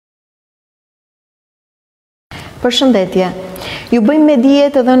Përshëndetje. Ju bëjmë me dije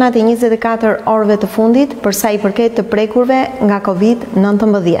të dhënat e 24 orëve të fundit për sa I përket të prekurve nga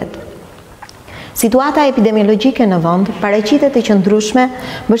COVID-19. Situata epidemiologjike në vend paraqitet e qëndrueshme,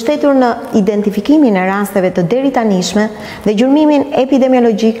 mbështetur në identifikimin e rasteve të deritanishme dhe gjurmimin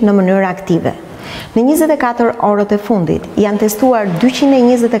epidemiologjik në mënyrë aktive. Në 24 orët e fundit janë testuar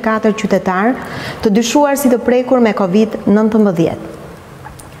 224 qytetarë të dyshuar si të prekur me COVID-19.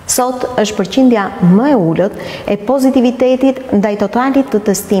 Sot është përqindja më e ulët e pozitivitetit ndaj totalit të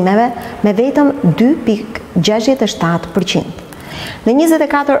testimeve me vetëm 2,67%. Në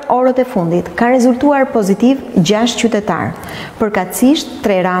 24 orët e fundit ka rezultuar pozitiv 6 qytetarë, përkatësisht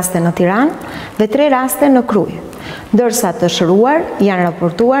 3 raste në Tiranë dhe 3 raste në Krujë, ndërsa të shëruar janë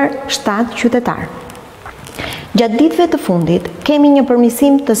raportuar 7 qytetarë. Gjatë ditëve të fundit, kemi një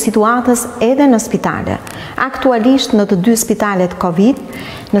përmirësim të situatës edhe në spitale. Aktualisht në të 2 spitalet COVID,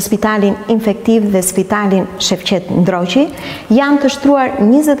 në spitalin infektiv dhe spitalin SHKODRAWEB, janë të shtruar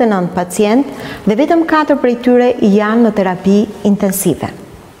 29 pacient dhe vetëm 4 prej tyre janë në terapi intensive.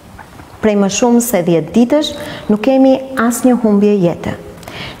 Prej më shumë se 10 ditësh, nuk kemi asnjë humbje jete.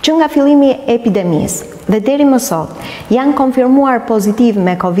 Që nga fillimi I epidemisë dhe deri më sot janë konfirmuar pozitiv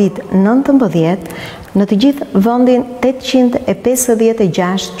me COVID-19 në të gjithë vendin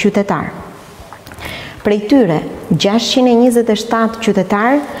 856 qytetarë. Prej tyre, 627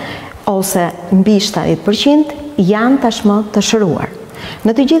 qytetarë, ose mbi 70%, janë tashmë të shëruar.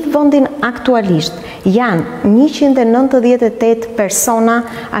 Në të gjithë vendin aktualisht janë 198 persona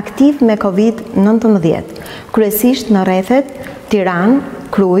aktiv me COVID-19, kryesisht në rrethet Tiranë,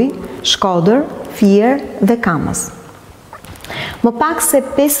 Krujë, Shkodër, Fier dhe Kamës. Më pak se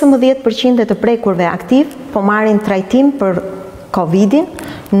 15% të prekurve aktiv po marrin trajtim për COVID-in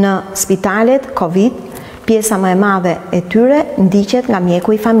në spitalet COVID, pjesa më e madhe e tyre ndiqet nga mjeku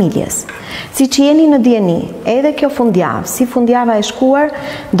I familjes. Siç jeni në dieni, edhe kjo fundjavë, si fundjava e shkuar,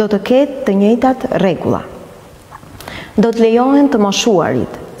 do të ketë të njëjtat rregulla. Do të lejohen të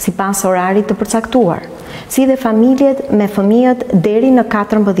moshuarit, sipas orarit të përcaktuar, si dhe familjet me fëmijët deri në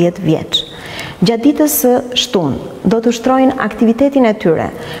 14 vjeç. Gjatë ditës së shtunë do të ushtrojnë aktivitetin e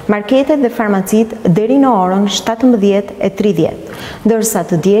tyre, marketet dhe farmacit deri në orën 17:30, ndërsa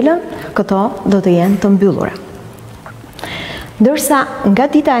të dielën këto do të jenë të mbyllura. Ndërsa nga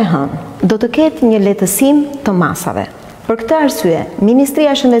dita e hënë do të ketë një lehtësim të masave. Për këtë arsye,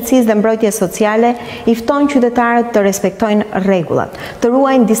 Ministria e Shendetesise dhe Mbrojtjes Sociale I fton qytetarët të respektojnë rregullat, të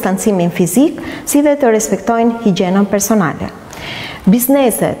ruajnë distancimin fizik, si dhe të respektojnë higjienën personale.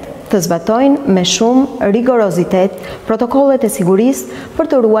 Bizneset të zbatojnë me shumë rigorozitet protokollet e sigurisë për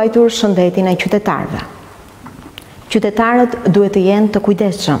të ruajtur shëndetin e qytetarëve. Qytetarët duhet të jenë të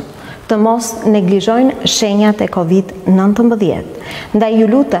kujdesshëm, të mos neglizhojnë shenjat e COVID-19. Ndaj ju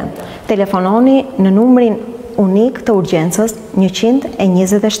lutem, telefononi në numrin unik të urgjencës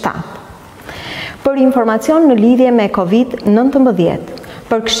 127. Për informacion në lidhje me COVID-19,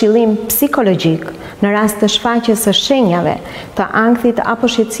 për këshillim psikologjik, në rast të shfaqjes së shenjave të ankthit apo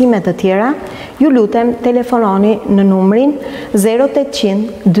shqetësime të tjera, ju lutem telefononi në numrin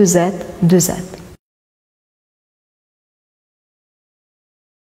 0800 40 40.